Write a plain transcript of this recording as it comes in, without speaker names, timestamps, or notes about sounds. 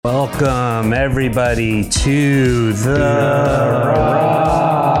Welcome, everybody, to the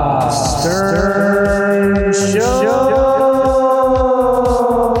Rob Stern Show.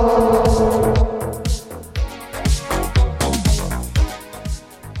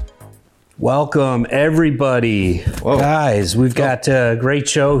 Welcome, everybody. Whoa. Guys, we've got a great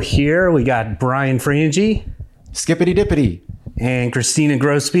show here. We got Brian Frange Skippity dippity. and Kristina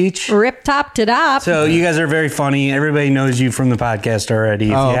Grosspietsch. Rip top to top. So you guys are very funny. Everybody knows you from the podcast already.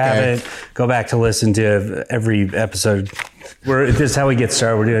 If you haven't, go back to listen to every episode. This is how we get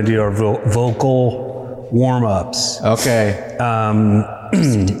started. We're going to do our vocal warm-ups. Okay.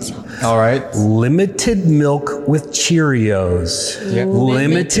 All right. Limited milk with Cheerios. Yeah.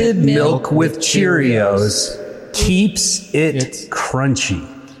 Limited milk with Cheerios keeps it crunchy.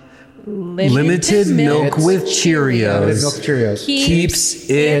 Limited milk with Cheerios Milk Cheerios. keeps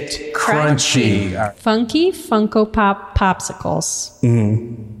it crunchy. Funky Funko Pop popsicles.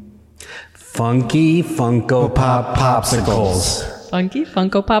 Funky Funko Pop popsicles. Funky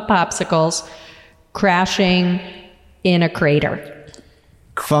Funko Pop popsicles crashing in a crater.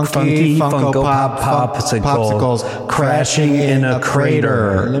 Funky Funko Pop popsicles crashing in a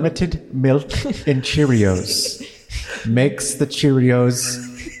crater. Limited milk and Cheerios makes the Cheerios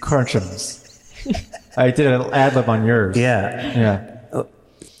crunchums. I did an ad lib on yours. Yeah.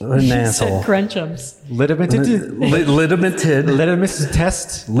 What an Said asshole. crunchums.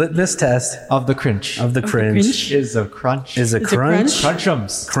 Litmus test of the cringe. cringe. Is a crunch. Is a crunch.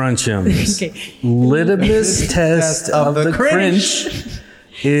 Crunchums. Crunchums. Okay. Litmus test of the cringe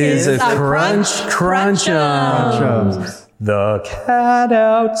is a crunch crunchum. Crunchums. The cat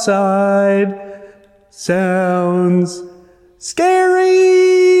outside sounds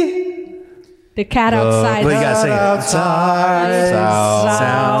scary. The cat outside. But you gotta say it. Outside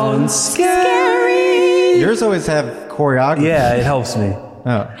Sounds scary. Yours always have choreography. Yeah, it helps me.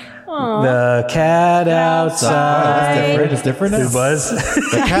 Oh. The cat outside. It's different now. It was.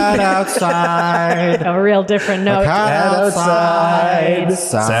 The cat outside. A real different note. Cat outside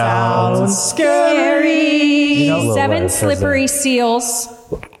sounds Scary. know- 7 slippery seals.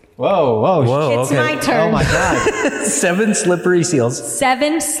 Whoa. Whoa, It's okay. my turn. Oh my God. 7 slippery seals.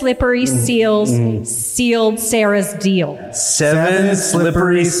 7 slippery seals sealed Sarah's deal. 7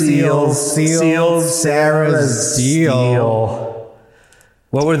 slippery seals sealed Sarah's deal.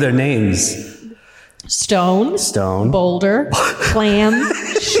 What were their names? Stone. Boulder. Clam.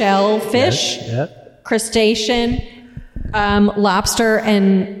 Shellfish. Yep. Crustacean. Lobster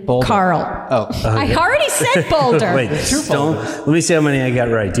and Boulder. Carl. Oh. I already said boulder. Wait, Stone. Let me see how many I got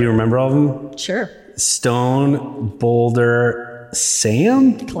right. Do you remember all of them? Sure. Stone, Boulder,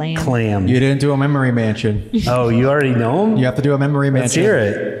 Sam? Clam. You didn't do a memory mansion. Oh, you already know them? You have to do a memory mansion. Let's hear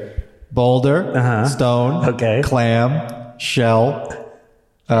it. Boulder, stone, Okay. clam, shell,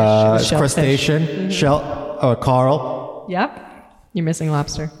 crustacean, shell, Carl. Yep. You're missing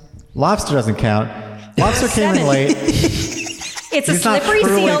lobster. Lobster doesn't count. Lobster came in late. It's a He's not slippery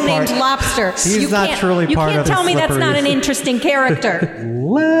truly seal part- named Lobster. He's not truly part You of can't the tell me that's not an slippery- interesting character.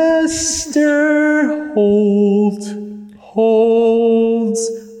 Lester holds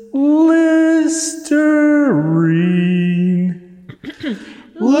Listerine.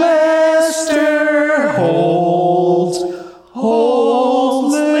 Lester holds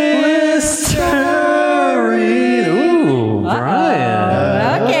Listerine. Ooh,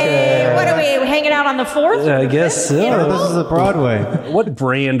 Brian. Okay. What are we hanging out on the 4th? I guess so. This is a Broadway. What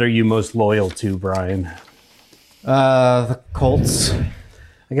brand are you most loyal to, Brian? The Colts.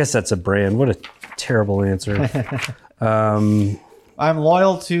 I guess that's a brand. What a terrible answer. I'm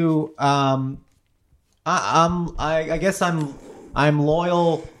loyal to. I guess I'm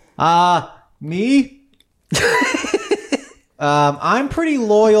loyal. Me. I'm pretty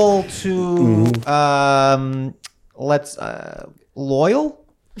loyal to. Loyal.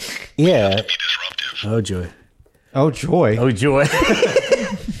 Yeah. Oh, joy. Oh joy. Oh, joy.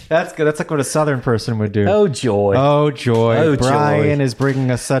 That's good. That's like what a Southern person would do. Oh, joy. Oh joy. Oh, joy. Brian is bringing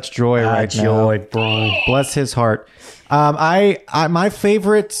us such joy right joy, now. Brian. Bless his heart. My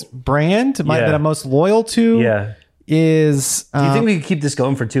favorite brand that I'm most loyal to Yeah. is Do you think we could keep this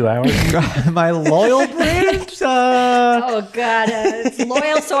going for 2 hours? my loyal brand. Oh God, it's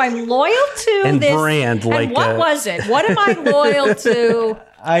loyal. So I'm loyal to And this brand, like, And what was it? What am I loyal to?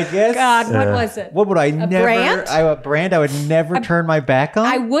 I guess. God, what was it? What would I never? brand? A brand I would never turn my back on.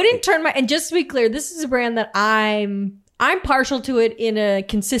 I wouldn't turn my. And just to be clear, this is a brand that I'm partial to it in a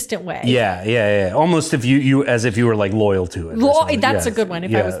consistent way. Yeah. Almost if you as if you were like loyal to it. or something. That's Yeah. a good one.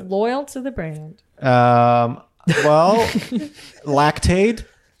 If I was loyal to the brand. Well, Lactaid.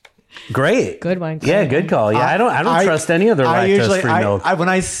 Great. Good one. Yeah, good call. Yeah, I don't trust any other lactose-free milk.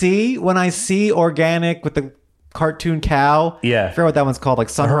 When I see organic with the cartoon cow, Yeah. I forget what that one's called, like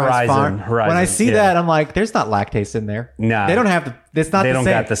Sunrise Farm. Horizon, When I see yeah. that, I'm like, there's not lactase in there. Nah. They don't have the. It's not. They the don't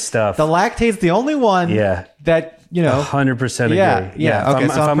same. got the stuff. The lactase, the only one. Yeah. That 100% agree. Yeah. Okay,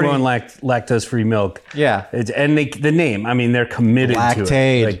 If so I'm I'm pretty- going lactose-free milk. Yeah. And the name, I mean, they're committed to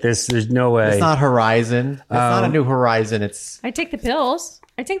Lactaid. it. Like this, there's no way. It's not Horizon. It's not a new Horizon. It's I take the pills.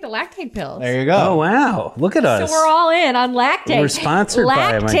 I take the lactate pills. there you go. Oh, wow. Look at us. So we're all in on Lactaid. We're sponsored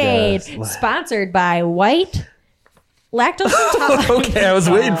by him, I guess. Lactaid. Sponsored by White. Lactose intolerant. Okay, I was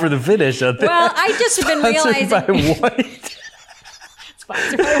waiting for the finish. Well, Well, I just have been realizing. by White.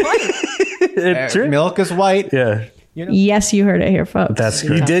 Sponsored by White. True. Milk is white. Yeah. Yes, you heard it here, folks. That's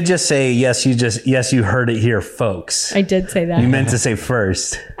great. You did just say yes. You heard it here, folks. I did say that. You meant to say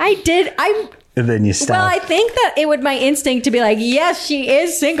first, I did. and then you stopped. Well, I think that it would my instinct to be like, yes, she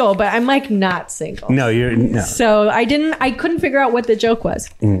is single, but I'm like not single. no, you're no. So I couldn't figure out what the joke was.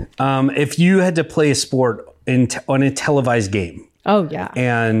 If you had to play a sport on a televised game, Oh yeah.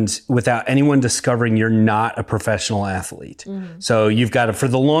 and without anyone discovering you're not a professional athlete, so you've got to, for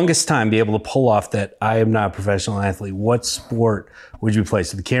the longest time, be able to pull off that I am not a professional athlete. What sport would you play?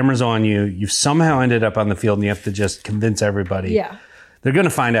 So the camera's on you. You've somehow ended up on the field, and you have to just convince everybody. Yeah. They're going to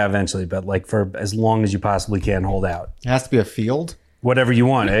find out eventually, but like for as long as you possibly can, hold out. It has to be a field. Whatever you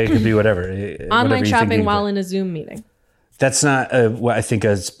want. It could be whatever. Online shopping while in a Zoom meeting. That's not what I think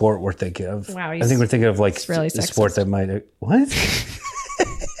a sport we're thinking of. Wow, I think we're thinking of like really a sexist. sport that might. What?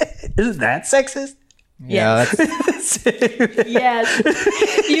 Isn't that sexist? Yeah, that's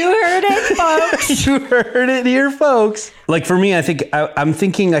Yes. You heard it, folks. You heard it here, folks. Like for me, I think I'm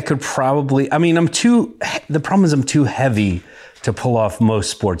thinking I could probably. I mean, the problem is I'm too heavy to pull off most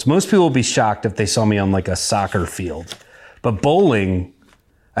sports. Most people will be shocked if they saw me on like a soccer field, but bowling,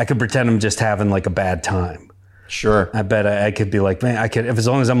 I could pretend I'm just having like a bad time. sure. I bet I could be like, man, I could, if as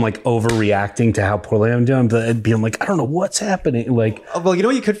long as I'm like overreacting to how poorly I'm doing, but I'd be like, I don't know what's happening. Like, Oh, well, you know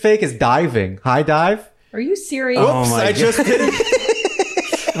what you could fake is diving. High dive. Are you serious? Oh Whoops, my I God. just did.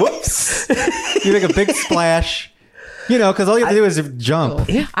 Whoops. You make a big splash. You know, because all you have to do is jump.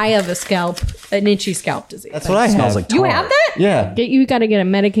 I have an itchy scalp disease. That's what I smells have. like You tar. have that? Yeah. You got to get a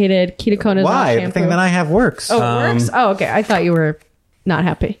medicated ketoconazole Why? shampoo. The thing that I have works. Oh, it works? Oh, okay. I thought you were not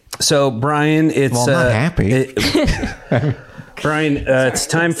happy. So Brian, it's Well, I'm not happy. Brian, it's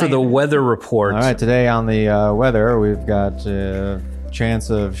time for the weather report. All right, today on the weather, we've got chance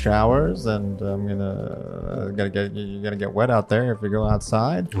of showers, and I'm you're gonna get wet out there if you go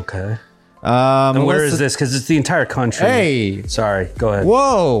outside. Okay. And where is this? Because it's the entire country. Hey. Sorry. Go ahead.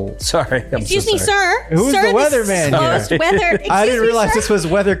 Whoa! Sorry. I'm Excuse so me, sorry. sir. Who's sir, the this weatherman is closed here? weather. I didn't realize sir. this was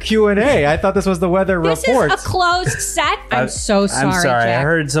weather Q&A. I thought this was the weather This report. is a closed set. I'm so sorry. I'm sorry. Jack. I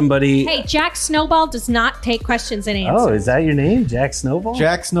heard somebody. Hey, Jack Snowball does not take questions and answers. Oh, is that your name, Jack Snowball?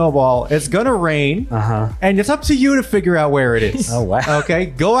 Jack Snowball. It's gonna rain, and it's up to you to figure out where it is. Oh, wow. Okay,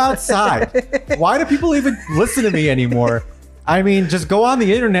 go outside. Why do people even listen to me anymore? I mean, just go on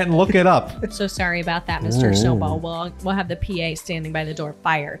the internet and look it up. I'm so sorry about that, Mr. Snowball. We'll have the PA standing by the door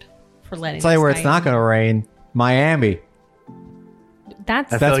fired for letting. Tell you this where guy it's not in. gonna rain. Miami.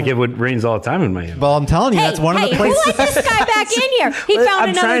 That's I feel like it rains all the time in Miami. Well, I'm telling you, that's one of the who places. let this guy back in here? He found I'm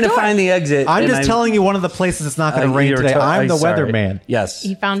another trying door. to find the exit. I'm and just telling you one of the places it's not going to rain you're today. I'm the sorry. weatherman. Yes.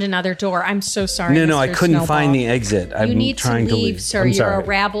 He found another door. I'm so sorry. No, I Mr. couldn't Snowball. find the exit. I'm You need trying to leave, sir. I'm You're sorry. a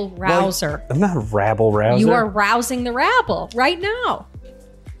rabble rouser. I'm not a rabble rouser. You are rousing the rabble right now.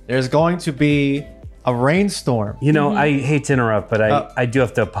 There's going to be a rainstorm. You know, I hate to interrupt, but Oh. I do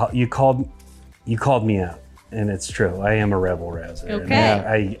have to. You called me out, and it's true. I am a rebel rouser. and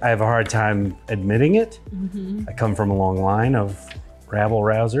Okay. I have a hard time admitting it. I come from a long line of rabble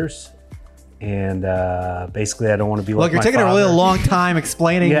rousers, and basically, I don't want to be like Look, you're my taking a father. really long time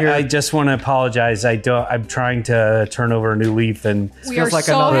explaining Yeah, your. I just want to apologize. I'm trying to turn over a new leaf, and We feels are like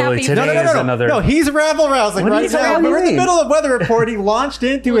so another- happy. Today no, is another. No, he's rabble rousing What are right you now. talking We're in the about? middle of weather report. He launched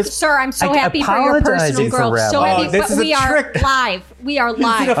into his. Sir, I'm so I happy for your apologizing personal for growth. So rabble. happy, Oh, this but is a we are trick. live. We are He did a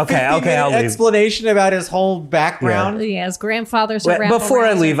live. Okay, 50-minute I'll leave. explanation about his whole background. Yes, grandfathers are Wait, rabble before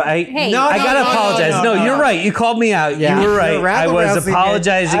I rousers. leave, Hey, No, I no, gotta no, no, apologize. no, No, no. you're right. You called me out. Yeah, you were you're right. I rabble was rousing it.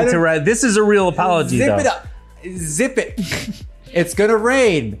 apologizing I to. don't- This is a real apology, Zip though. it up. Zip it. It's gonna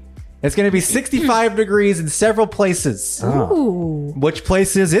rain. It's gonna be 65 degrees in several places. Ooh. Which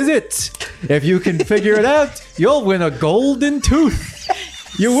places is it? If you can figure it out, you'll win a golden tooth.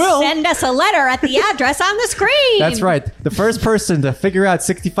 You will. Send us a letter at the address on the screen. That's right. The first person to figure out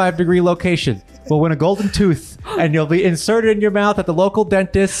 65-degree location will win a golden tooth, and you'll be inserted in your mouth at the local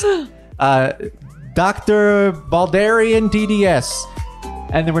dentist, Dr. Baldarian DDS.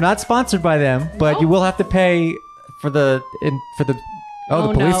 And we're not sponsored by them, but you will have to pay for the. Oh,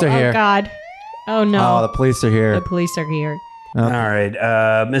 the police are here. Oh God. Oh no. Oh, the police are here. The police are here. All right,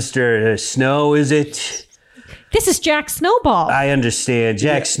 Mr. Snow, is it? This is Jack Snowball. I understand.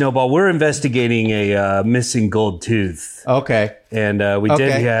 Jack Snowball, we're investigating a missing gold tooth. Okay. And we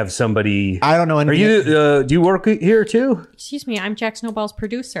did have somebody. I don't know anything. Are you, do you work here too? Excuse me, I'm Jack Snowball's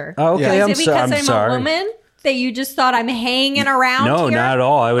producer. Oh, okay, Is it because I'm sorry. a woman that you just thought I'm hanging around No, here? not at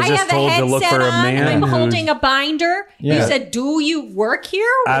all. I was just told to look for a man. I'm holding a binder. Yeah. You said, do you work here?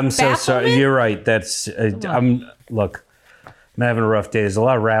 I'm so sorry. Bafflement? You're right. That's, look, I'm having a rough day. There's a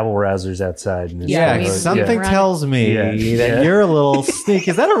lot of rabble rousers outside. Yeah, something tells me that you're a little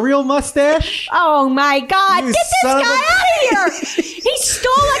sneaky. Is that a real mustache? Oh my God. You Get this son guy of a- out of here. He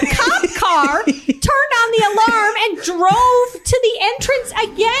stole a cop car, turned on the alarm, and drove to the entrance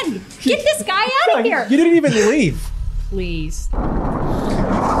again. Get this guy out of here. You didn't even leave. Please.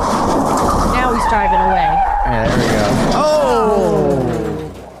 Now he's driving away. Yeah, there we go.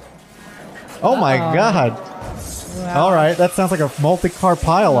 Oh my God. Wow. All right, that sounds like a multi-car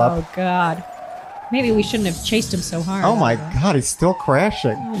pileup. Oh God. Maybe we shouldn't have chased him so hard. Oh my God, he's still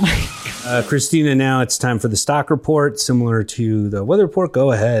crashing. Kristina, now it's time for the stock report, similar to the weather report.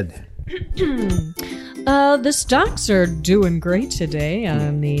 Go ahead. The stocks are doing great today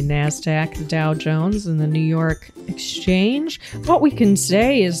on the NASDAQ, the Dow Jones, and the New York Exchange. What we can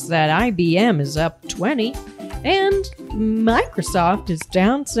say is that IBM is up 20 and Microsoft is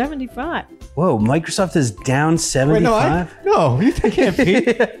down 75. Whoa, Microsoft is down 75? No, you can't be.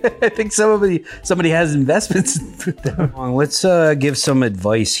 I think somebody has investments. Let's give some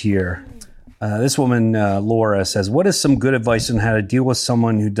advice here. This woman, Laura, says, what is some good advice on how to deal with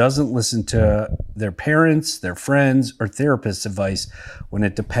someone who doesn't listen to their parents, their friends, or therapist's advice when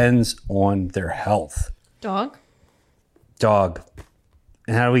it depends on their health? Dog? Dog.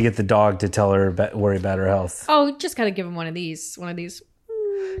 And how do we get the dog to tell her, worry about her health? Oh, just got to give him one of these.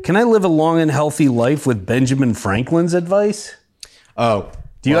 Can I live a long and healthy life with Benjamin Franklin's advice? Oh.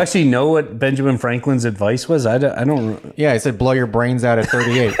 Do you actually know what Benjamin Franklin's advice was? I don't. Yeah, he said blow your brains out at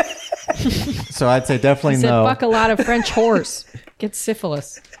 38. So I'd say definitely He said, no. fuck a lot of French horse. Get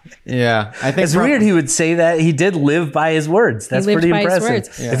syphilis. Yeah, I think It's weird he would say that. He did live by his words. That's lived pretty by his impressive.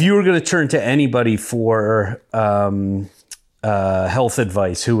 words. Yeah. If you were going to turn to anybody for health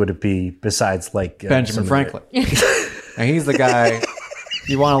advice, who would it be besides Benjamin Franklin. And he's the guy.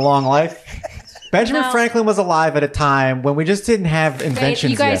 You want a long life? Benjamin Franklin was alive at a time when we just didn't have inventions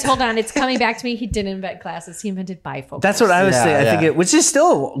You guys, yet. hold on. It's coming back to me. He didn't invent glasses. He invented bifocals. That's what I was saying. I Yeah, think which is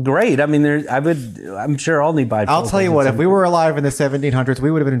still great. I mean, I'm sure I'll need bifocals. I'll tell you what, if we were alive in the 1700s,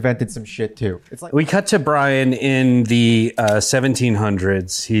 we would have invented some shit too. It's like We cut to Brian in the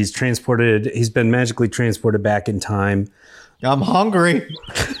 1700s. He's been magically transported back in time. I'm hungry.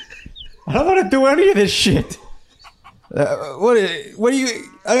 I don't want to do any of this shit. What do you?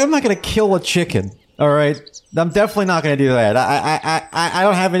 I'm not going to kill a chicken. All right, I'm definitely not going to do that. I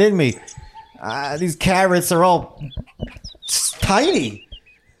don't have it in me. These carrots are all tiny,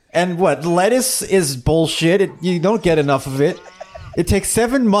 and what lettuce is bullshit. You don't get enough of it. It takes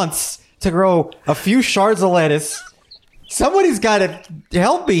 7 months to grow a few shards of lettuce. Somebody's got to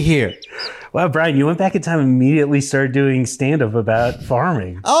help me here. Wow, Brian, you went back in time and immediately started doing stand-up about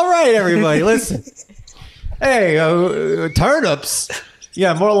farming. All right, everybody, listen. Hey, turnips.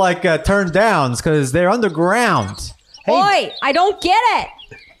 Yeah, more like turn downs because they're underground. Boy, I don't get it.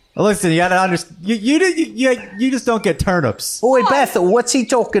 Listen, you gotta understand. You just don't get turnips. Boy, Beth, what's he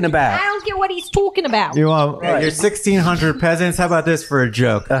talking I about? don't get what he's talking about. You want your 1,600 peasants? How about this for a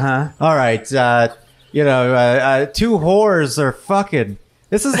joke? Uh-huh. All right, 2 whores are fucking.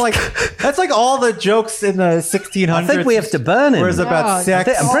 This is like that's like all the jokes in the 1600s. I think we have to burn him. Where it's about Oh, sex.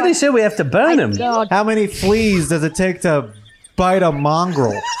 I'm pretty sure we have to burn him. God. How many fleas does it take to bite a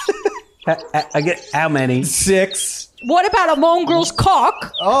mongrel? I get how many? 6. What about a mongrel's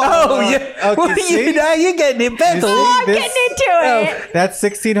cock? Oh, yeah. Okay, Well, see? now you're getting it, Bethel. see? I'm this- getting into it. That's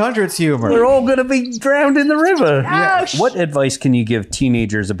 1600s humor. We're all going to be drowned in the river. Oh, What advice can you give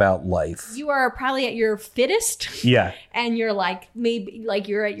teenagers about life? You are probably at your fittest. Yeah. And you're maybe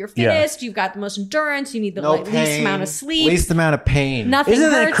you're at your Yeah. fittest. You've got the most endurance. You need the No least pain, amount of sleep. least amount of pain. Nothing Isn't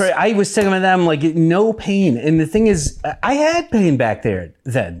that hurts. crazy? I was thinking about that. I'm like, no pain. And the thing is, I had pain back there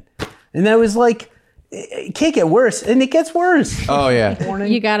then. And I was like, it can't get worse. And it gets worse. Oh yeah.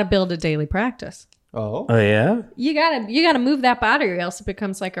 You got to build a daily practice. Oh. Oh, yeah? You gotta move that body, or else it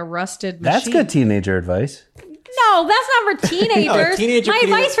becomes like a rusted machine. That's good teenager advice. No, that's not for teenagers. teenager My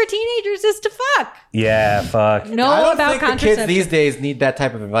can advice for teenagers is to fuck. Yeah, fuck. Know I don't about think the kids contraception. these days need that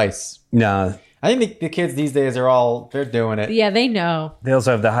type of advice. No. I think the kids these days they're doing it. Yeah, they know. They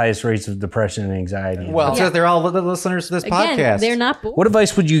also have the highest rates of depression and anxiety. Well, so they're all the listeners to this podcast. They're not bored. What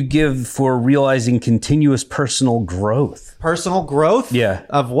advice would you give for realizing continuous personal growth? Personal growth? Yeah.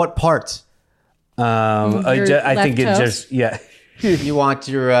 Of what part? I think it just, yeah. You want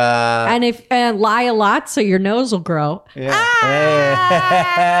your... And lie a lot so your nose will grow. Yeah.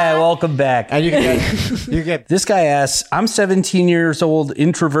 Hey, welcome back. And you get... This guy asks, I'm 17 years old,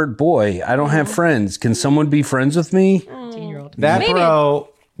 introvert boy. I don't have friends. Can someone be friends with me? 18-year-old. That Maybe. bro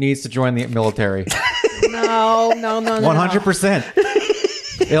needs to join the military. No. 100%.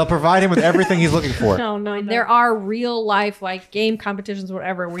 It'll provide him with everything he's looking for. No. There are real life like game competitions,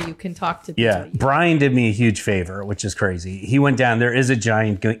 whatever, where you can talk to people. Yeah. Brian did me a huge favor, which is crazy. He went down. There is a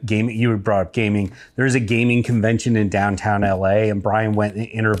giant gaming. You brought up gaming. There is a gaming convention in downtown LA, and Brian went and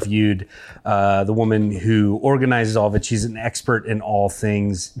interviewed the woman who organizes all of it. She's an expert in all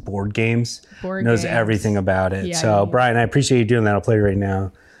things board games. Knows everything about it. Yeah. Brian, I appreciate you doing that. I'll play right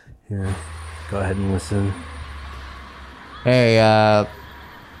now. Here, go ahead and listen.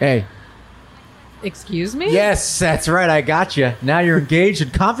 Hey. Excuse me? Yes, that's right. I got you. Now you're engaged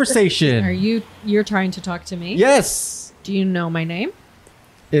in conversation. You're trying to talk to me? Yes. Do you know my name?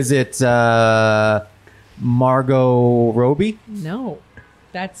 Is it Margot Robbie? No.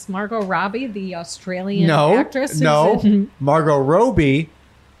 That's Margot Robbie, the Australian No. actress. No. Margot Robbie.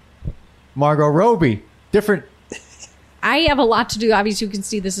 Different. I have a lot to do. Obviously, you can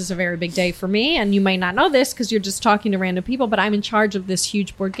see this is a very big day for me, and you might not know this because you're just talking to random people, but I'm in charge of this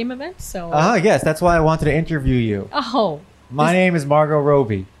huge board game event. So, Yes, that's why I wanted to interview you. Oh. My name is Margot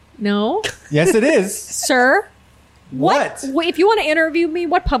Robbie. No. Yes, it is. Sir? What? Wait, if you want to interview me,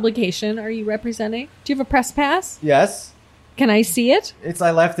 what publication are you representing? Do you have a press pass? Yes. Can I see it?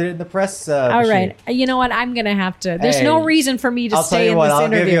 I left it in the press All machine. right. You know what? I'm going to have to. There's Hey, no reason for me to I'll stay tell you in what, this I'll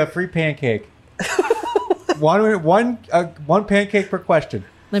interview. give you a free pancake. One pancake per question.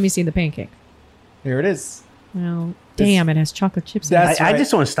 Let me see the pancake. Here it is. Well, damn, it has chocolate chips in it. That's I right.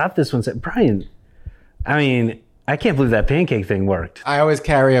 just want to stop this one. Brian, I mean, I can't believe that pancake thing worked. I always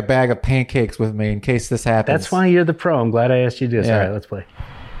carry a bag of pancakes with me in case this happens. That's why you're the pro. I'm glad I asked you to do this. Yeah. All right, let's play.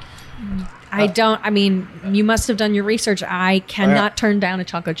 You must have done your research. I cannot turn down a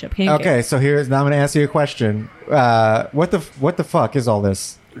chocolate chip pancake. Okay, so now I'm going to ask you a question. What the fuck is all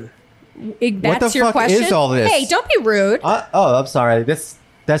this? That's the your fuck question? is all this? Hey, don't be rude. I'm sorry. That's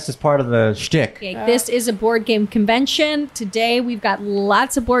just part of the shtick. Okay, this is a board game convention. Today we've got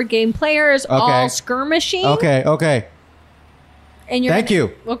lots of board game players, all skirmishing. Okay. And Thank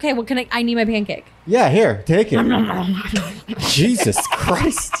you. Okay, well, I need my pancake. Yeah, here, take it. Jesus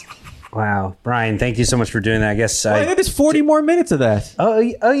Christ. Wow, Brian, thank you so much for doing that. I guess There's 40 more minutes of that. Oh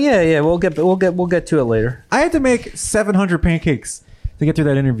yeah. We'll get to it later. I had to make 700 pancakes to get through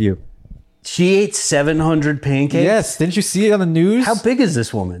that interview. She ate 700 pancakes. Yes, didn't you see it on the news? How big is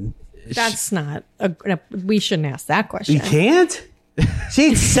this woman? That's not. We shouldn't ask that question. You can't.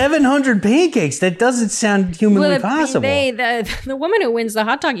 She ate 700 pancakes. That doesn't sound humanly possible. The woman who wins the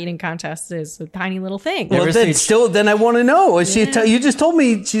hot dog eating contest is a tiny little thing. Well, then I want to know. Is she? You just told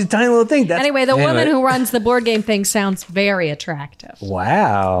me she's a tiny little thing. Anyway, the woman who runs the board game thing sounds very attractive.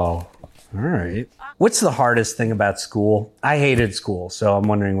 Wow. All right. What's the hardest thing about school? I hated school, so I'm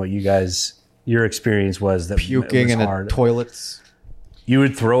wondering what your experience was that puking was in hard. the toilets. You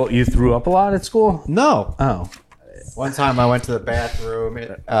threw up a lot at school? No. Oh. One time I went to the bathroom.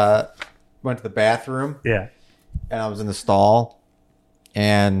 Yeah. And I was in the stall,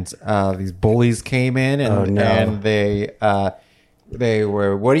 and these bullies came in, and they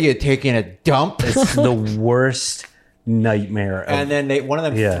were, "What are you taking a dump?" It's the worst nightmare. And then one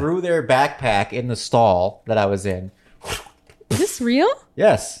of them threw their backpack in the stall that I was in. Is this real?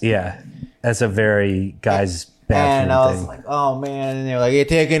 Yes. Yeah. That's a very guy's bathroom And I was thing. like, "Oh man!" And they were like, "You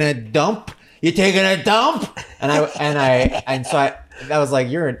taking a dump? You taking a dump?" And I was like,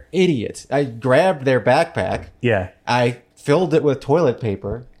 "You're an idiot!" I grabbed their backpack. Yeah. I filled it with toilet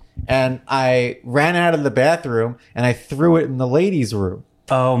paper, and I ran out of the bathroom, and I threw it in the ladies' room.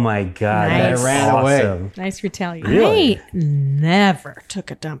 Oh my God. Nice. That's I ran awesome. away. Nice retaliation. Really? I never took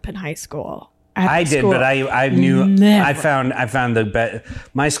a dump in high school. I did, but I knew. Never. I found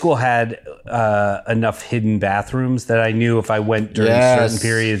my school had enough hidden bathrooms that I knew if I went during certain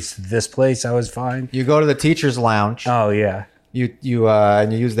periods to this place, I was fine. You go to the teachers' lounge. Oh yeah. You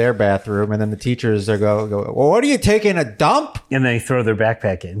use their bathroom, and then the teachers go. Well, what are you taking a dump? And they throw their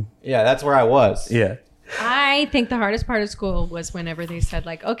backpack in. Yeah, that's where I was. Yeah. I think the hardest part of school was whenever they said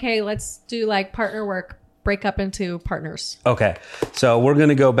like, okay, let's do like partner work break up into partners. Okay, so we're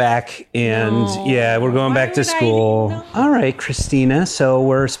gonna go back and we're going back to school. All right, Kristina. So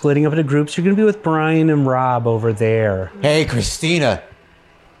we're splitting up into groups. You're gonna be with Brian and Rob over there. Hey, Kristina.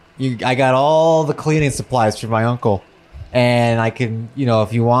 I got all the cleaning supplies for my uncle, and I can,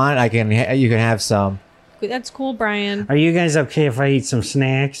 if you want, you can have some. That's cool, Brian. Are you guys okay if I eat some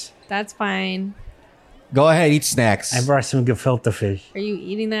snacks? That's fine. Go ahead, eat snacks. I brought some gefilte fish. Are you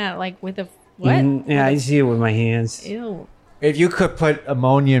eating that like with a what? Yeah, I see it with my hands. Ew. If you could put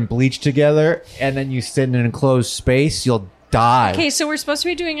ammonia and bleach together, and then you sit in an enclosed space, you'll die. Okay, so we're supposed to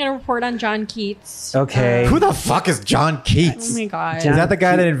be doing a report on John Keats. Okay. Who the fuck is John Keats? Oh my god. Is that the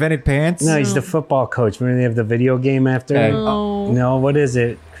guy that invented pants? No, he's the football coach. Remember they have the video game after? No. No, what is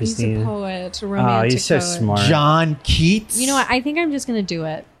it, He's Kristina? a poet, a Oh, romantic he's so poet. smart. John Keats? You know what? I think I'm just gonna do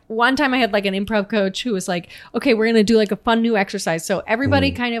it. One time I had like an improv coach who was like, okay, we're gonna do like a fun new exercise. So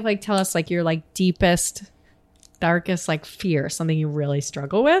everybody kind of like tell us like your like deepest, darkest like fear, something you really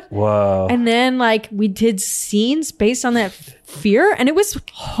struggle with. Whoa. And then like we did scenes based on that fear, and it was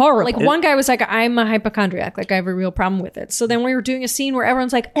horrible. Like one guy was like, I'm a hypochondriac, like I have a real problem with it. So then we were doing a scene where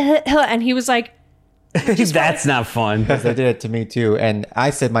everyone's like, and he was like, That's not fun. Because they did it to me too. And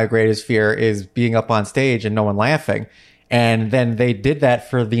I said my greatest fear is being up on stage and no one laughing. And then they did that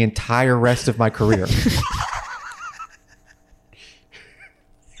for the entire rest of my career.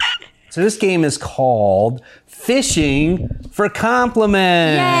 So this game is called Fishing for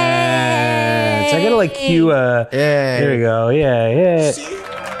Compliments. Yay! I gotta like cue a. There we go. Yeah.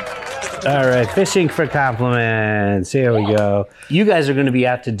 All right, fishing for compliments. Here we go. You guys are going to be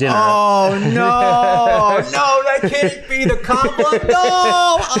out to dinner. Oh, no. No, that can't be the compliment.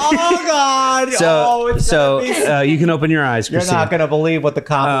 No. Oh, God. So you can open your eyes, You're Kristina. not going to believe what the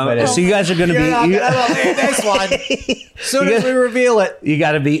compliment is. So you guys are going to You're be. not going to believe this one. As soon as we reveal it. You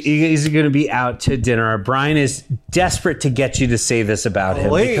guys are going to be out to dinner. Brian is desperate to get you to say this about him.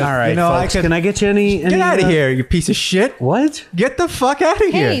 Please. All right, folks. Can I get you any? Get out of here, you piece of shit. What? Get the fuck out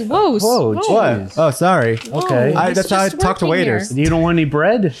of here. hey, whoa, Whoa, What? Oh, sorry. Okay. That's how I talk to waiters. You don't want any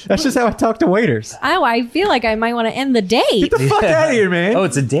bread? That's just how I talk to waiters. Oh, I feel like I might want to end the date. Get the fuck out of here, man. Oh,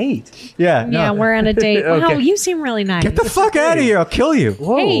 it's a date. Yeah. Yeah, no. we're on a date. Wow, Okay. you seem really nice. Get the fuck out of here. I'll kill you.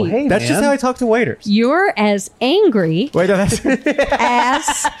 Whoa, hey, That's just man. how I talk to waiters. You're as angry Wait, no, that's.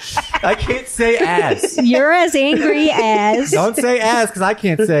 as I can't say ass. you're as angry as Don't say ass because I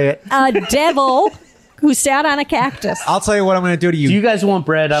can't say it. a devil who sat on a cactus. I'll tell you what I'm going to do to you. Do you guys want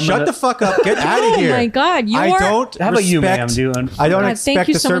bread? Shut the fuck up. Get out of Oh here. my God, you I are- don't. How about you, ma'am? respect- Doing? I don't God, expect thank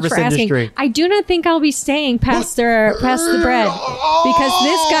you the so much service for asking. industry. I do not think I'll be staying past the bread because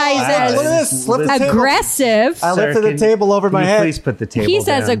this guy Look at is this. Slip the as table. aggressive. I lifted Sir, the table over my can you head. Please put the table He's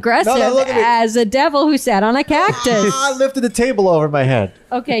down. as aggressive No, look at me. as a devil who sat on a cactus. I lifted the table over my head.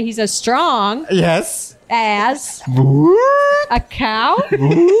 Okay, he's as strong Yes. as Moot. a cow.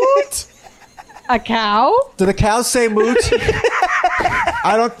 Moot. A cow? Do the cows say moot?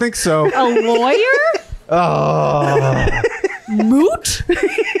 I don't think so. A lawyer? Oh. Moot?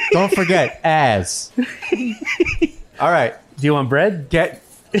 Don't forget, as. All right. Do you want bread? Get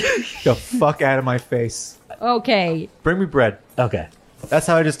the fuck out of my face. Okay, Bring me bread. Okay. That's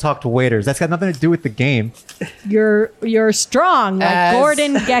how I just talk to waiters. That's got nothing to do with the game. you're strong like As-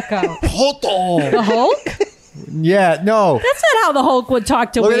 Gordon Gecko. The Hulk? Yeah, no. That's not how the Hulk would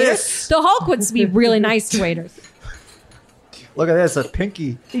talk to Look at waiters. this. The Hulk would be really nice to waiters. Look at this, a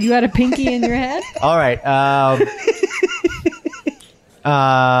pinky. You had a pinky in your head? All right.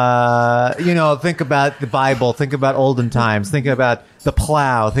 Think about the Bible. Think about olden times. Think about the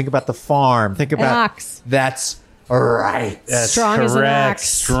plow. Think about the farm. Think about ox. That's right. That's Strong as an correct. ox.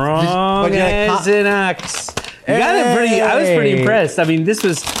 Strong But yeah, as an ox. You got it pretty. I was pretty Hey. impressed. I mean, this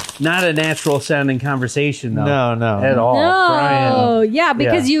was not a natural sounding conversation, though. No. At all. No, Brian. yeah,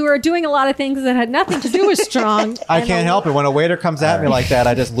 because Yeah. you were doing a lot of things that had nothing to do with strong. I and can't a- help it. When a waiter comes at me like that,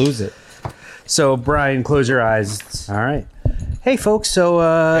 I just lose it. So, Brian, close your eyes. All right. Hey, folks. So,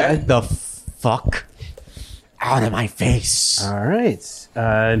 Get the fuck out of my face. all right.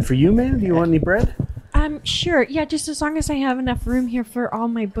 And for you, man, do you want any bread? Sure. Yeah, just as long as I have enough room here for all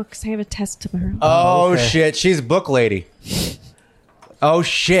my books. I have a test tomorrow. Oh, okay. shit. She's a book lady. Oh,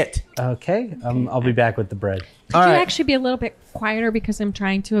 shit. Okay. I'll be back with the bread. Could all you right. actually be a little bit quieter because I'm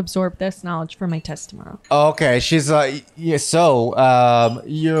trying to absorb this knowledge for my test tomorrow? Okay, she's you're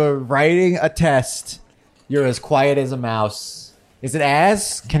writing a test. You're as quiet as a mouse. Is it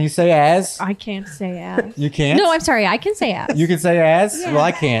as? Can you say as? I can't say as. You can't? No, I'm sorry. I can say as. You can say as? Yeah. Well,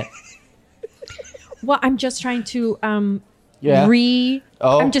 I can't. Well, I'm just trying to Yeah.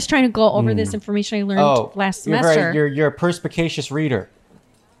 I'm just trying to go over this information I learned last you're semester. You're a perspicacious reader.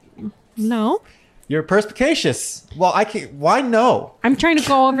 No. You're perspicacious. Well, I can't. Why no? I'm trying to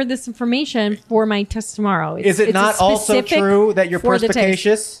go over this information for my test tomorrow. Is it not also true that you're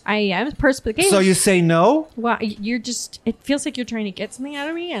perspicacious? I am perspicacious. So you say no? Well, you're just. It feels like you're trying to get something out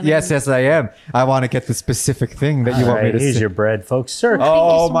of me. And Yes, I am. I want to get the specific thing that you want me to here's say. your bread, folks. Sir,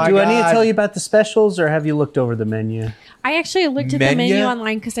 Oh my do God! I need to tell you about the specials, or have you looked over the menu? I actually looked at the menu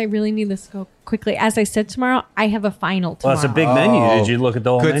online because I really need this to go quickly. As I said tomorrow, I have a final tomorrow. Well, it's a big menu. Did you look at the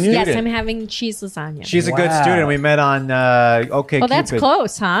whole Good menu? student. Yes, I'm having cheese lasagna. She's a good student. We met on OK well, that's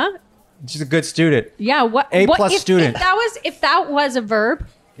close, huh? She's a good student. Yeah. What? A+ if student. If that was a verb.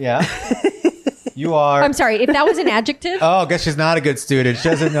 Yeah. You are. I'm sorry. If that was an adjective. Oh, I guess she's not a good student. She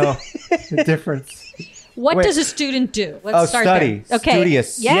doesn't know the difference. What does a student do? Let's start study. there. Okay.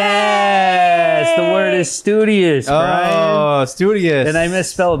 Studious. Yes, the word is studious, Brian. Oh, studious. And I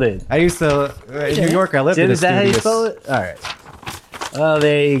misspelled it. I used to in New York. I lived in a Is that how you studious. spell it? All right. Oh,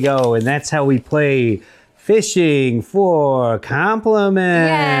 there you go. And that's how we play Fishing for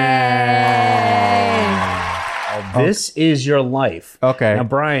Compliments. This is your life. Okay. Now,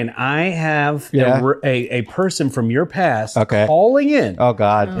 Brian, I have a person from your past calling in. Oh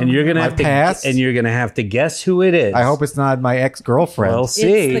God. And you're gonna have to guess who it is. I hope it's not my ex-girlfriend. We'll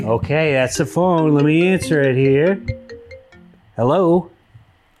see. Okay, that's the phone. Let me answer it here. Hello.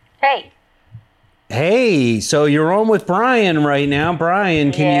 Hey. Hey, so you're on with Brian right now.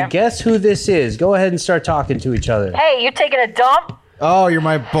 Brian, can you guess who this is? Go ahead and start talking to each other. Hey, you taking a dump? Oh, you're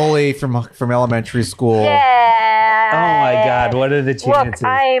my bully from elementary school. Yeah. Oh my God, what are the chances?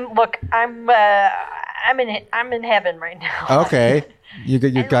 I'm in heaven right now. Okay. You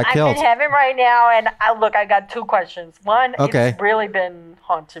got killed. I'm in heaven right now, and I got two questions. One, Okay. it's really been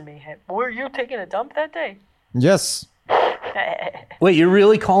haunting me. Were you taking a dump that day? Yes. Wait, you're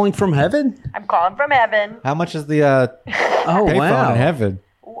really calling from heaven? I'm calling from heaven. How much is the Oh, payphone wow. in heaven?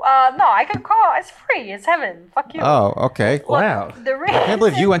 No, I can call. It's free. It's heaven. Fuck you. Oh, okay. Look, Wow. The reason, I can't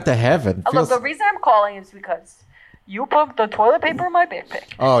believe you went to heaven. Look, the reason I'm calling is because you put the toilet paper in my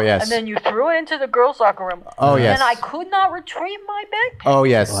backpack. Oh, yes. And then you threw it into the girls' locker room. Oh, yes. And I could not retrieve my backpack. Oh,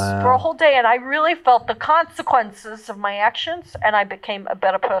 yes. For a whole day, and I really felt the consequences of my actions, and I became a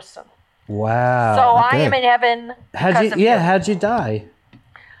better person. Wow. So I okay. am in heaven. How'd you die?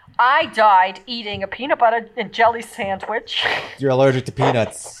 I died eating a peanut butter and jelly sandwich. You're allergic to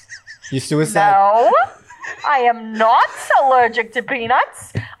peanuts. You suicide? No, I am not allergic to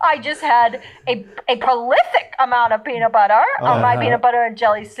peanuts. I just had a prolific amount of peanut butter on my peanut butter and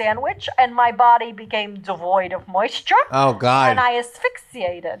jelly sandwich, and my body became devoid of moisture. Oh, God. And I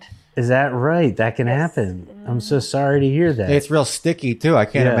asphyxiated. Is that right? That can happen. I'm so sorry to hear that. It's real sticky, too. I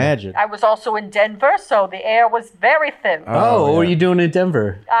can't imagine. I was also in Denver, so the air was very thin. Oh, what were you doing in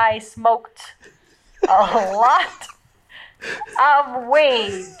Denver? I smoked a lot of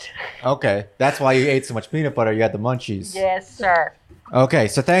weed. Okay. That's why you ate so much peanut butter. You had the munchies. Yes, sir. Okay.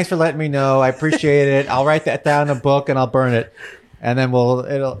 So thanks for letting me know. I appreciate it. I'll write that down in a book and I'll burn it. And then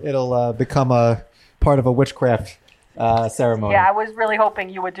it'll become a part of a witchcraft ceremony. Yeah, I was really hoping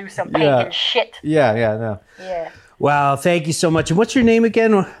you would do some pagan shit. Yeah, no. Yeah. Wow, thank you so much. And what's your name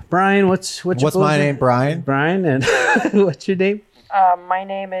again, Brian? What's my name, Brian? Brian, and what's your name? My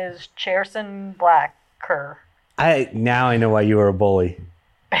name is Cherson Blacker. Now I know why you were a bully.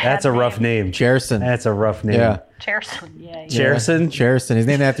 That's a rough name. Cherson. That's a rough name. Yeah. Cherson, yeah. Cherson? Cherson. He's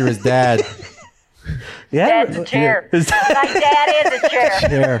named after his dad. Yeah. Dad's a chair. My dad is a chair.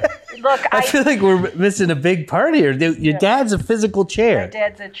 Chair. Look, I feel like we're missing a big part here. Your dad's a physical my chair.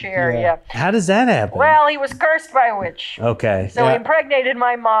 dad's a chair, yeah. How does that happen? Well, he was cursed by a witch. Okay. So he impregnated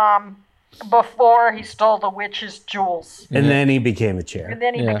my mom before he stole the witch's jewels. And then he became a chair. And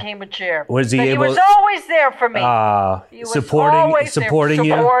then he became a chair. Was he But able- he was always there for me. He was always there, supporting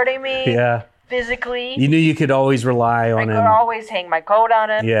you? supporting me. Yeah. Physically. You knew you could always rely on I him. could always hang my coat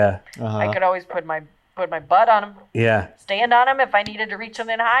on him. Yeah. I could always put my butt on him. Yeah. Stand on him if I needed to reach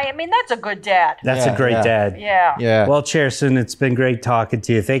something high. I mean, that's a good dad. That's a great dad. Yeah. Yeah. Well, Cherson, it's been great talking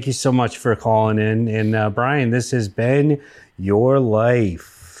to you. Thank you so much for calling in. And Brian, this has been your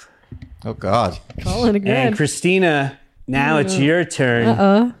life. Oh, God. Calling again. And Kristina, now it's your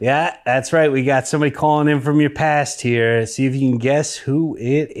turn. Yeah, that's right. We got somebody calling in from your past here. See if you can guess who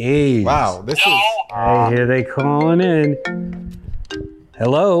it is. Wow. This is... Hey, here they calling in.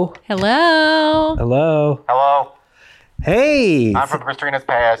 Hello. Hello. Hello. Hello, Hey. I'm from Kristina's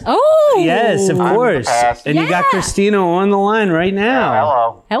past. Oh. Yes, of I'm course. the past. And you got Kristina on the line right now.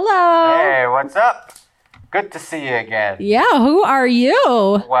 Hello. Hello. Hey, what's up? Good to see you again. Yeah, who are you?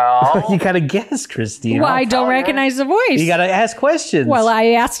 Well, You got to guess, Kristina. Well, I don't tell you. recognize the voice. You got to ask questions. Well, I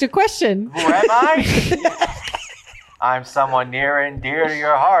asked a question. who am I? I'm someone near and dear to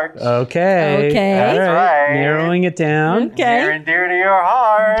your heart. Okay. Okay. All That's right. Narrowing it down. Okay. Near and dear to your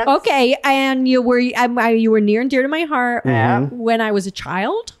heart. Okay, and you were near and dear to my heart Yeah. when I was a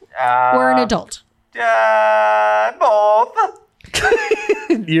child or an adult. Both.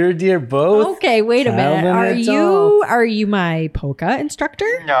 You're dear both. Okay, wait a Child minute. and adult. Are you my polka instructor?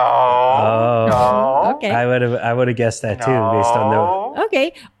 No. Oh. No. Okay. I would have guessed that too, based on No.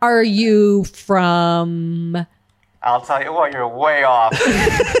 Okay. Are you from? I'll tell you what, you're way off.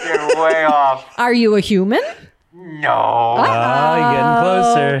 You're way off. Are you a human? No. Oh, you're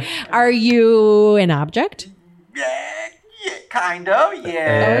getting closer. Are you an object? Yeah, kind of, yeah.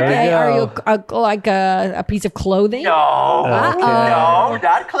 There we Okay. go. Are you like a piece of clothing? No. No,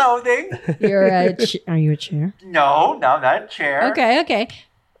 not clothing. Are you a chair? No, not a chair. Okay.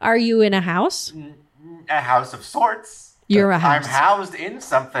 Are you in a house? A house of sorts. You're a I'm house. housed in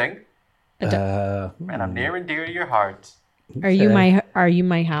something, and Hmm. I'm near and dear to your heart. Are you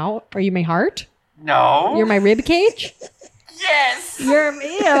my heart? No. You're my rib cage? Yes. You're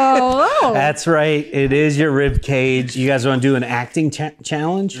me. Oh. That's right. It is your rib cage. You guys want to do an acting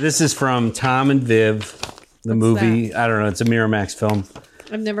challenge? This is from Tom and Viv, the movie. I don't know. It's a Miramax film.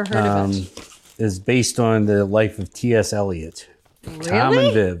 I've never heard of it. Is based on the life of T.S. Eliot. Tom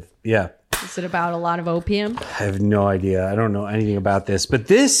and Viv. Yeah. Is it about a lot of opium? I have no idea. I don't know anything about this. But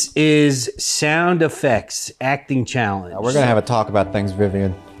this is sound effects acting challenge. We're going to have a talk about things,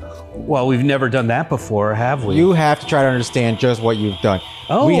 Vivian. Well, we've never done that before, have we? You have to try to understand just what you've done.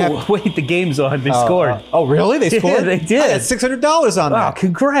 Oh, we have, wait, the game's on. They scored. oh, really? They scored? Yeah, they did. I got $600 on Oh, that.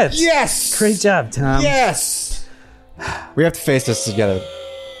 congrats. Yes! Great job, Tom. Yes! We have to face this together.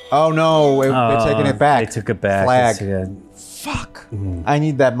 Oh, no. They're taking it back. They took it back. Flag. That's good. Fuck. I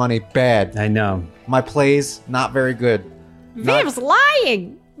need that money bad. I know. My plays, not very good. Viv's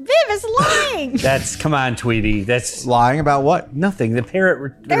lying. Viv is lying. Come on, Tweety. That's Lying about what? nothing. The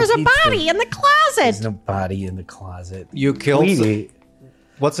parrot. There's a repeats body in the There's closet. no body in the closet. You killed... Tweety.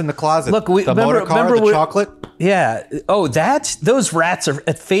 What's in the closet? Look, the remember- motor car, remember the what- chocolate? Yeah. Oh, those rats are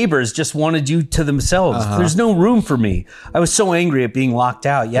at Faber's just wanted you to themselves. Uh-huh. There's no room for me. I was so angry at being locked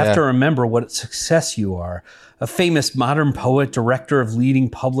out. You have Yeah. to remember what a success you are. A famous modern poet, director of leading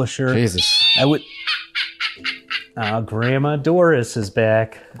publisher. Jesus. I would. Grandma Doris is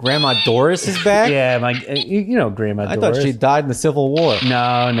back. Grandma Doris is back? Yeah, you know Grandma I Doris. thought she died in the Civil War.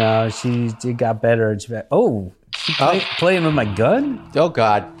 No, she got better. She's back. Oh, playing with my gun? Oh,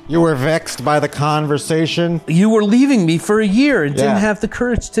 God. You were vexed by the conversation? You were leaving me for a year and Yeah. didn't have the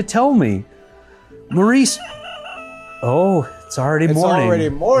courage to tell me. Maurice. Oh, it's already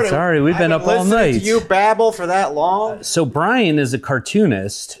morning. Sorry, we've been up all night. To you babble for that long? So Brian is a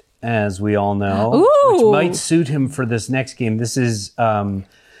cartoonist, as we all know, Ooh. which might suit him for this next game. This is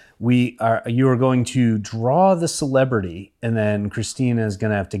you are going to draw the celebrity, and then Kristina is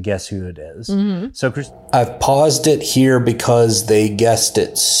going to have to guess who it is. So I've paused it here because they guessed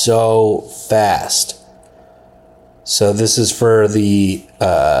it so fast. So this is for the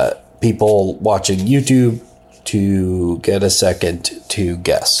people watching YouTube to get a second to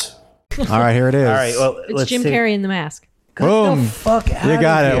guess. All right, here it is. All right, well, It's let's Jim see. Carrey in the mask. Boom. Fuck out You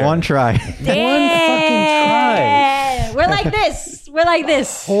got of it. here. One try. One fucking try. Yeah, we're like this. We're like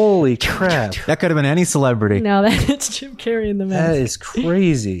this. Holy crap. That could have been any celebrity. No, it's Jim Carrey in the That mask. is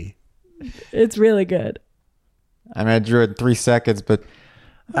crazy. It's really good. I mean, I drew it in 3 seconds, but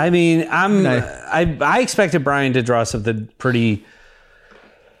I mean, I expected Brian to draw something pretty.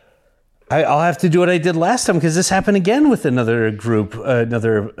 I'll have to do what I did last time because this happened again with another group,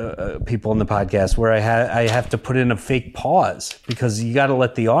 people in the podcast where I have to put in a fake pause because you got to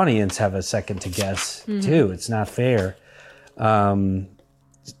let the audience have a second to guess too. It's not fair.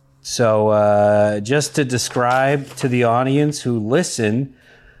 So just to describe to the audience who listen,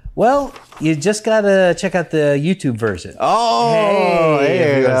 well, you just got to check out the YouTube version. oh,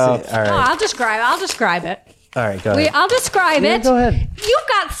 there you go. All Oh, right. I'll describe it. All right, go ahead. I'll describe Yeah, it. go ahead. You've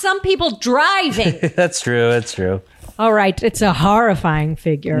got some people driving. That's true. All right, it's a horrifying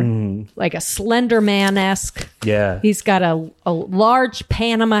figure, like a Slender Man-esque. Yeah. He's got a large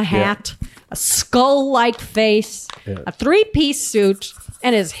Panama hat, a skull-like face, a three-piece suit,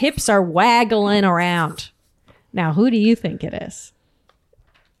 and his hips are waggling around. Now, who do you think it is?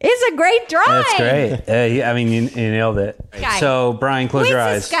 It's a great drawing. That's great. I mean, you nailed it. Guy. So, Brian, close Who's your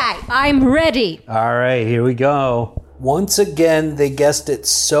this eyes. guy? I'm ready. All right, here we go. Once again, they guessed it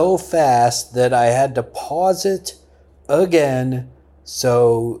so fast that I had to pause it again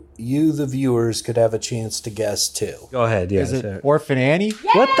so you, the viewers, could have a chance to guess too. Go ahead. Yeah. Is it Orphan Annie?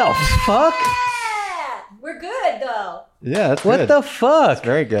 What the fuck? Yeah, we're good though. Yeah, that's What good. the fuck?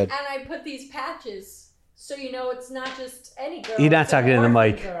 Very good. And I put these patches So you know it's not just any girl. You're not talking in the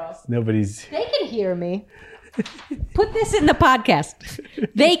mic. Girls. Nobody's. They can hear me. Put this in the podcast.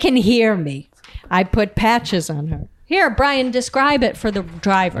 They can hear me. I put patches on her. Here, Brian, describe it for the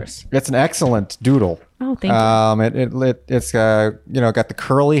drivers. It's an excellent doodle. Oh, thank you. It's got the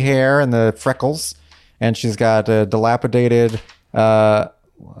curly hair and the freckles, and she's got a dilapidated, a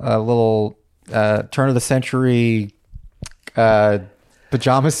little turn of the century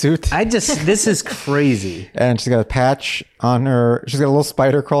pajama suit. This is crazy. And she's got a patch on her. She's got a little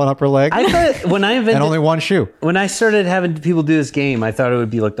spider crawling up her leg. I thought when I invented, and only one shoe. When I started having people do this game, I thought it would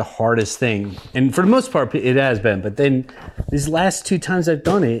be like the hardest thing, and for the most part, it has been. But then these last 2 times I've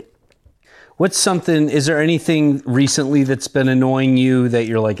done it, is there anything recently that's been annoying you that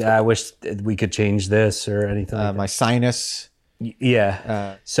you're like, I wish we could change this or anything? Like my sinus.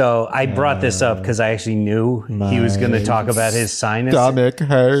 Yeah. So I brought this up because I actually knew he was going to talk about his sinus. Stomach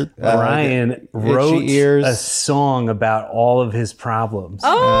hurt. Brian wrote a song about all of his problems.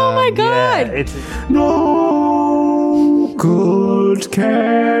 Oh my God. Yeah, it's no good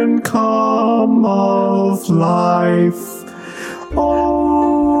can come of life.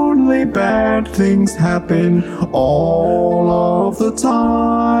 Only bad things happen all of the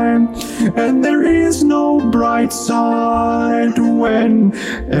time. And there is no bright side when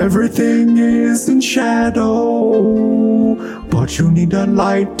everything is in shadow. But you need a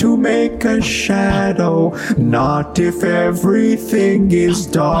light to make a shadow. Not if everything is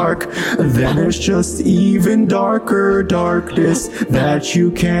dark. Then it's just even darker darkness that you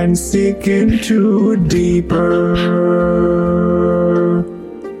can sink into deeper.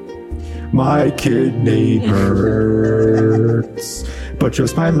 My kidney hurts, but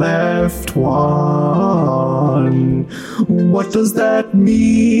just my left one. What does that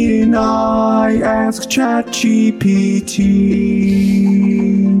mean? I ask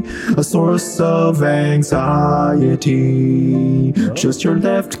ChatGPT, a source of anxiety. Just your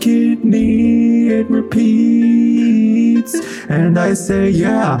left kidney, it repeats. And I say,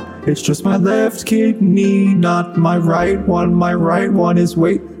 yeah, it's just my left kidney, not my right one. My right one is,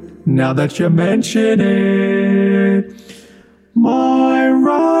 wait, now that you mention it, my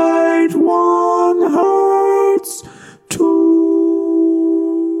right one hurts too.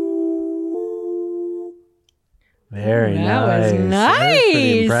 very That nice. was That was nice.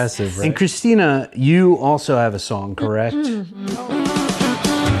 pretty impressive. Right? And Kristina, you also have a song, correct? Things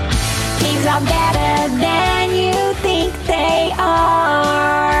are better than you think they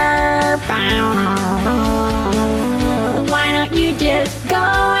are. Why don't you just go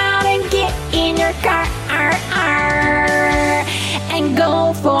out and get in your car and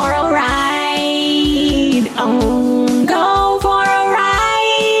go for a ride? Oh, go for a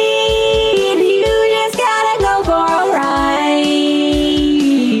ride. You just gotta go for a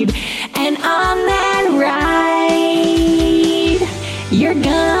ride. And on that ride, you're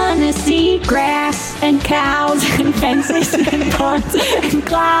gonna see grass and cows and fences and ponds and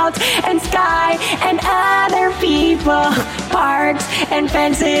clouds and sky and other people, parks and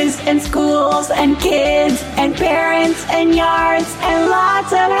fences and schools and kids and parents and yards and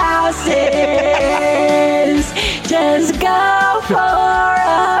lots of houses. Just go for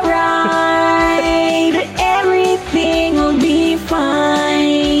a ride. Everything will be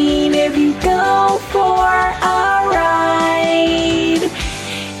fine if you go for a ride.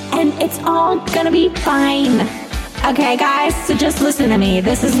 And it's all gonna be fine. Okay, guys, so just listen to me.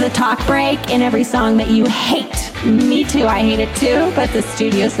 This is the talk break in every song that you hate. Me too, I hate it too, but the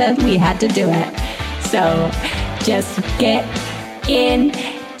studio said we had to do it. So just get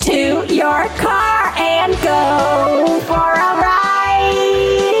into your car and go for a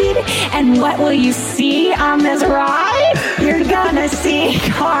ride. And what will you see on this ride? You're gonna see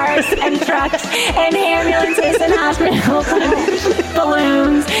cars and trucks and ambulances and hospital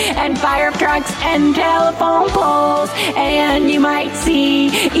balloons and fire trucks and telephone poles. And you might see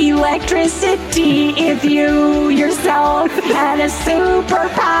electricity if you yourself had a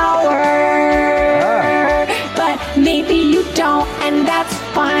superpower. But maybe you don't, and that's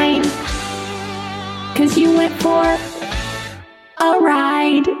fine, 'cause you went for a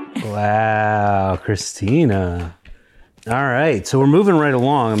ride. Wow, Kristina. All right, so we're moving right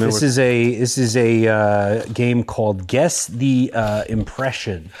along. I mean, this is a game called Guess the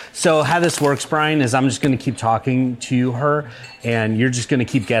Impression. So how this works, Brian, is I'm just going to keep talking to her, and you're just going to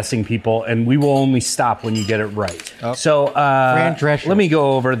keep guessing people, and we will only stop when you get it right. Oh. So let me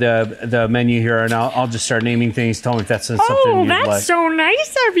go over the menu here, and I'll just start naming things. Tell me if that's something you'd like. Oh, that's so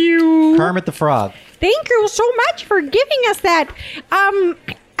nice of you. Kermit the Frog. Thank you so much for giving us that.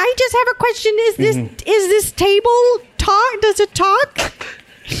 I just have a question. Is this table talk? Does it talk?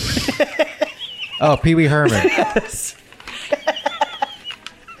 Oh, Pee Wee Herman.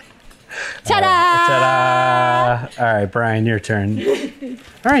 Ta-da! Ta-da! All right, Brian, your turn.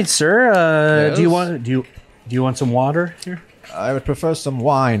 All right, sir. Yes? Do you want some water here? I would prefer some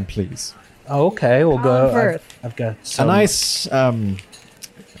wine, please. Oh, okay, we'll go. Firth. I've got some.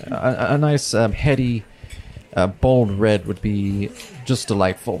 A nice, heady, bold red would be just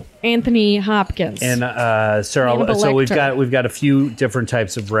delightful. Anthony Hopkins. And sir, Hannibal so Lecter. we've got a few different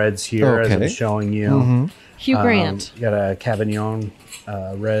types of reds here as I'm Okay. showing you. Hugh Grant. You got a Cavignon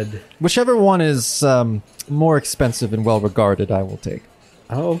red. Whichever one is more expensive and well regarded, I will take.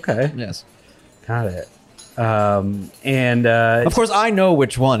 Oh, okay, Yes. got it. And Of course, I know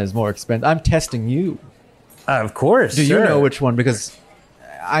which one is more expensive. I'm testing you. of course, Do sir. you know which one? Because,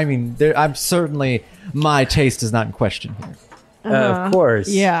 I mean, I'm certainly my taste is not in question here. Of course,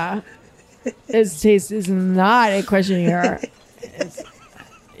 Yeah. His taste is not a question here.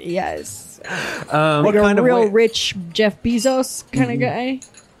 Yes. What Like kind a of real way- rich Jeff Bezos kind of guy.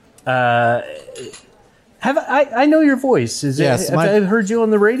 Have I know your voice? Yes, have I heard you on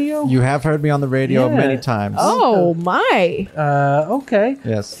the radio? You have heard me on the radio Yeah. many times. Oh, my. Okay.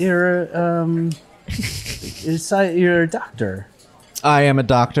 Yes. You're you're a doctor. I am a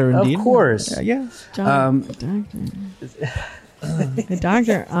doctor indeed. Of course. Yeah. The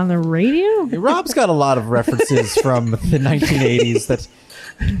doctor on the radio? Rob's got a lot of references from the 1980s that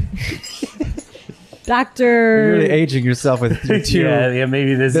Doctor. you're really aging yourself with the two. Yeah,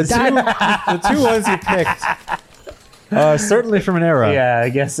 maybe this is. The two ones you picked. Certainly from an era. Yeah, I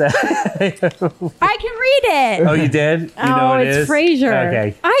guess. I can read it. Oh, you did? You know what it it's is? Frasier.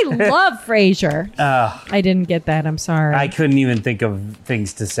 Okay. I love Frasier. I didn't get that. I'm sorry. I couldn't even think of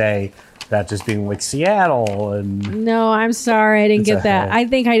things to say without just being like Seattle and. No, I'm sorry. I didn't It's get that. okay. I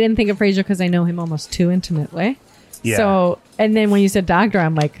think I didn't think of Frasier because I know him almost too intimately. Yeah. So, and then when you said doctor,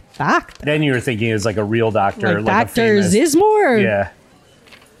 I'm like, doctor? Then you were thinking it was like a real doctor, Like like Dr. a famous. Zismore? Yeah.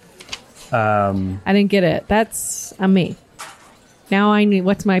 I didn't get it. That's on me. Now I need,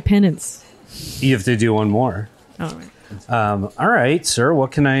 what's my penance? You have to do one more. All right. All right, sir.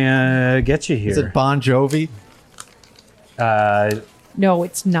 What can I get you here? Is it Bon Jovi? No,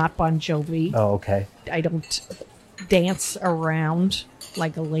 it's not Bon Jovi. Oh, okay. I don't dance around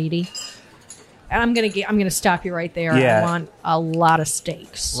like a lady. And I'm gonna stop you right there. Yeah. I want a lot of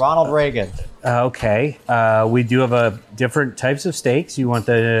steaks. Ronald Reagan. Okay. We do have different types of steaks. You want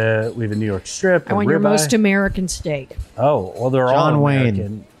we have a New York strip. I want your ribeye. most American steak. Oh, well, they're John all Wayne.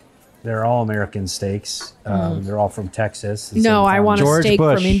 American. They're all American steaks. They're all from Texas. the No, same I farm. want George a steak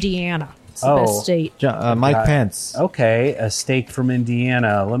Bush. from Indiana. It's the Oh. best state. Mike Pence. Okay, a steak from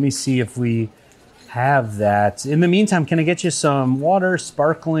Indiana. Let me see if we have that. In the meantime, can I get you some water,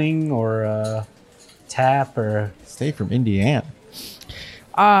 sparkling, or tap, or Stay from Indiana.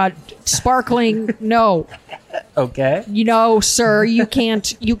 Sparkling, no. okay? You know, sir, you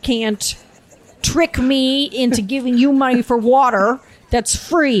can't trick me into giving you money for water. That's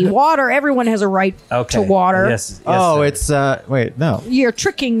free. Water, everyone has a right Okay. to water. Yes. Oh, sir. it's wait, no. You're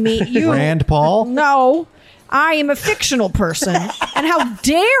tricking me. You Rand Paul? No. I am a fictional person. And how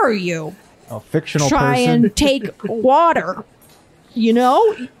dare you A fictional try person. and take water? You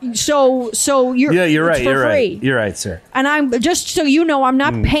know? So you're Yeah, you're it's right. for You're free. right. You're right, sir. And I'm just so you know, I'm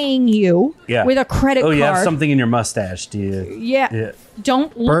not paying you Yeah. with a credit Oh, card. you have something in your mustache, do you? Yeah. Yeah.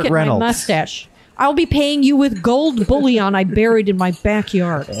 Don't look Burt at Reynolds. my mustache. I'll be paying you with gold bullion I buried in my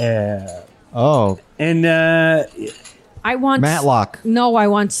backyard. Yeah. Oh, And I want Matlock. No, I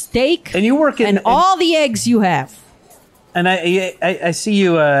want steak you work in and all the eggs you have. And I see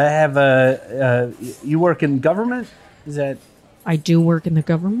you have you work in government. Is that? I do work in the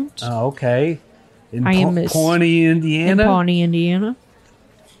government Oh, okay. In I am Miss- Pawnee, in Indiana. Pawnee, Indiana.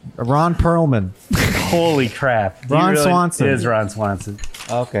 Ron Perlman. Holy crap! Do you Ron Swanson. It is Ron Swanson.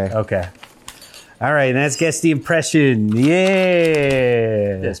 Okay. Okay. All right, let's guess the impression.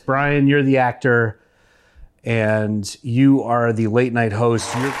 Yeah. Yes, Brian, you're the actor, and you are the late night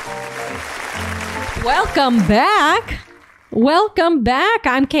host. Welcome back. Welcome back.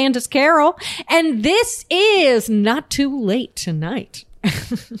 I'm Candace Carroll, and this is Not Too Late Tonight.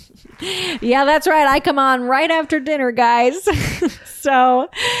 Yeah, that's right. I come on right after dinner, guys. So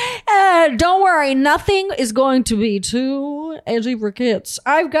don't worry. Nothing is going to be too edgy for kids.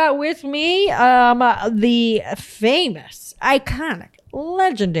 I've got with me the famous, iconic,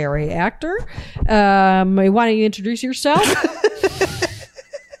 legendary actor. Why don't you introduce yourself?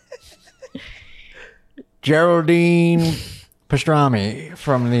 Geraldine Pastrami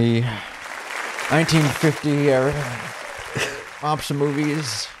from the 1950 era option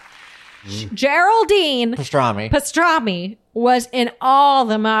movies. Geraldine Pastrami. Pastrami. was in all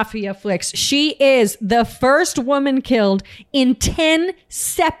the mafia flicks. She is the first woman killed in 10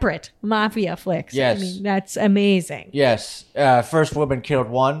 separate mafia flicks. Yes. I mean, that's amazing. Yes. First woman killed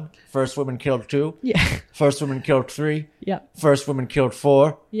 1. First woman killed 2. Yeah. First woman killed 3. Yep. First woman killed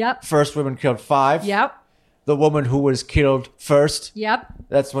 4. Yep. First woman killed 5. Yep. The woman who was killed first. Yep.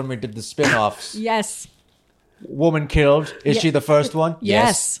 That's when we did the spin-offs. Yes. Woman killed. Is she the first one?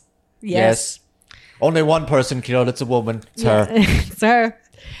 Yes. Yes. Only one person killed. It's a woman. It's her. It's her.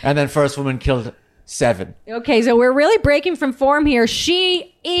 And then first woman killed 7. Okay, so we're really breaking from form here.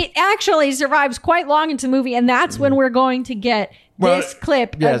 It actually survives quite long into the movie, and that's when we're going to get this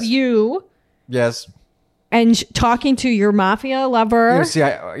clip of you Yes. and talking to your mafia lover. You see,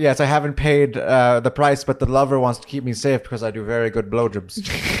 I haven't paid the price, but the lover wants to keep me safe because I do very good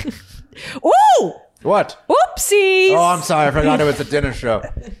blowjobs. Ooh! What? Oopsies! Oh, I'm sorry. I forgot it was a dinner show.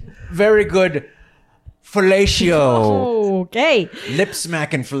 Very good fellatio. Okay. Lip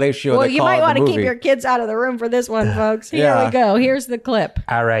smacking fellatio. Well, they you call might it in want the to keep movie. your kids out of the room for this one, folks. Here Yeah. we go. Here's the clip.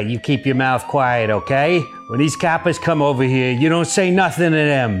 All right, you keep your mouth quiet, okay? When these coppers come over here, you don't say nothing to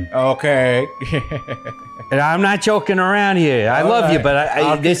them. Okay. And I'm not joking around here. I love you, but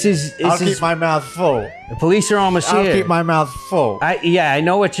I'll this is keep my mouth full. the police are almost I'll here. keep my mouth full. I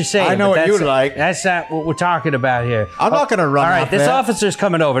know what you're saying. I know but what you that's- like. That's not what we're talking about here. I'm not gonna run All right, out this there. officer's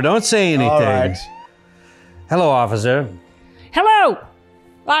coming over. Don't say anything. All right. Hello, officer. Hello.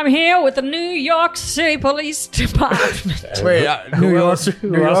 I'm here with the New York City Police Department. Wait, Who else would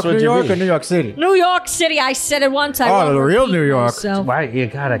you or be? New York City? New York City. I said it once. I Oh, won't the real repeat New York. myself. Why you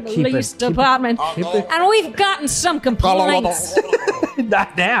gotta keep Police it? Department. And we've gotten some complaints.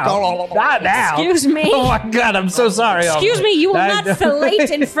 Not now. Not now. Excuse me? Oh my God, I'm so sorry. Excuse me, you will I- not fillet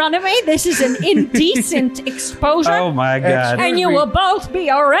in front of me. This is an indecent exposure. Oh my God. And you will both be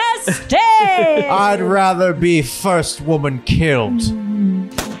arrested. I'd rather be first woman killed.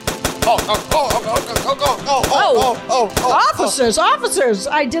 Officers,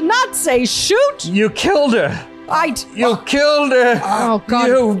 I did not say shoot. You killed her. You killed her. Oh, God.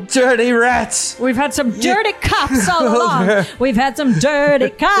 You dirty rats. We've had some dirty cops all along. We've had some dirty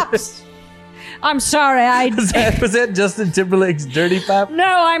cops. I'm sorry, Was that Justin Timberlake's dirty pop? No,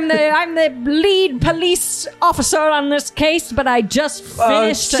 I'm the lead police officer on this case, but I just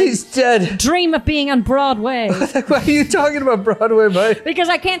finished she's dead. Dream of being on Broadway. Why are you talking about Broadway, Mike? Because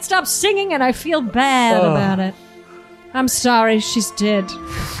I can't stop singing and I feel bad about it. I'm sorry, she's dead.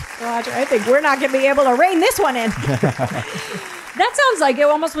 Roger, I think we're not going to be able to rein this one in. That sounds like it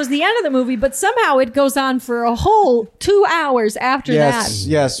almost was the end of the movie, but somehow it goes on for a whole 2 hours after that.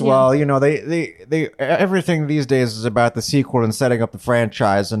 Yes. Yeah. Well, you know, they everything these days is about the sequel and setting up the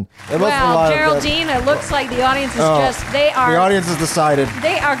franchise. And it looks a Well, lot of Geraldine, it looks like the audience is the the audience has decided.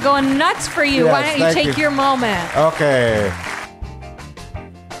 They are going nuts for you. Yes, Why don't you thank take you. your moment? Okay.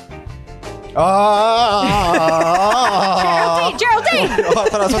 Geraldine! Oh, I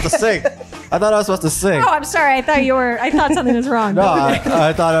thought I was supposed to sing. Oh, I'm sorry. I thought something was wrong. No,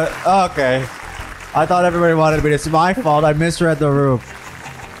 I thought. Okay. I thought everybody wanted me. It's my fault. I misread the room.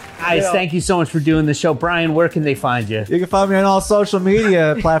 Guys, thank you so much for doing the show. Brian, where can they find you? You can find me on all social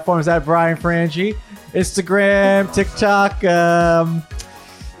media platforms at Brian Frange, Instagram, TikTok,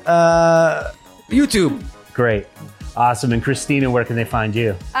 YouTube. Great. Awesome. And Kristina, where can they find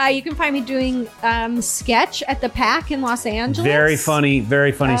you? You can find me doing sketch at the Pack in Los Angeles. Very funny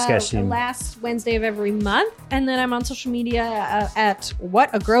sketch team. Last Wednesday of every month. And then I'm on social media at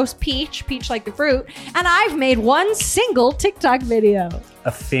What a Gross Peach, peach like the fruit. And I've made one single TikTok video.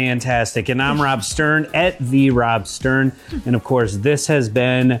 Fantastic. And I'm Rob Stern at the Rob Stern. And of course, this has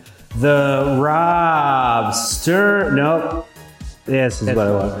been the Rob Stern. No, this is what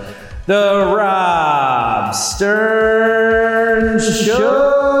I want. The Rob Stern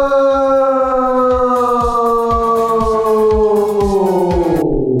Show.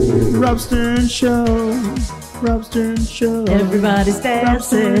 Rob Stern Show. Rob Stern Show. Everybody's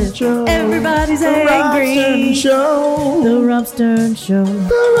dancing. Everybody's The Rob Stern angry. Show. The Rob Stern Show.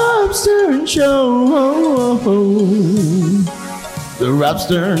 The Rob Stern Show. The Rob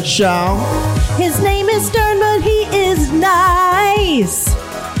Stern Show. His name is Stern, but he is nice.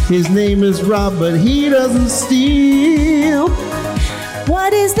 His name is Rob, but he doesn't steal.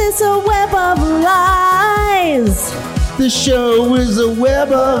 What is this, a web of lies? The show is a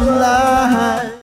web of lies.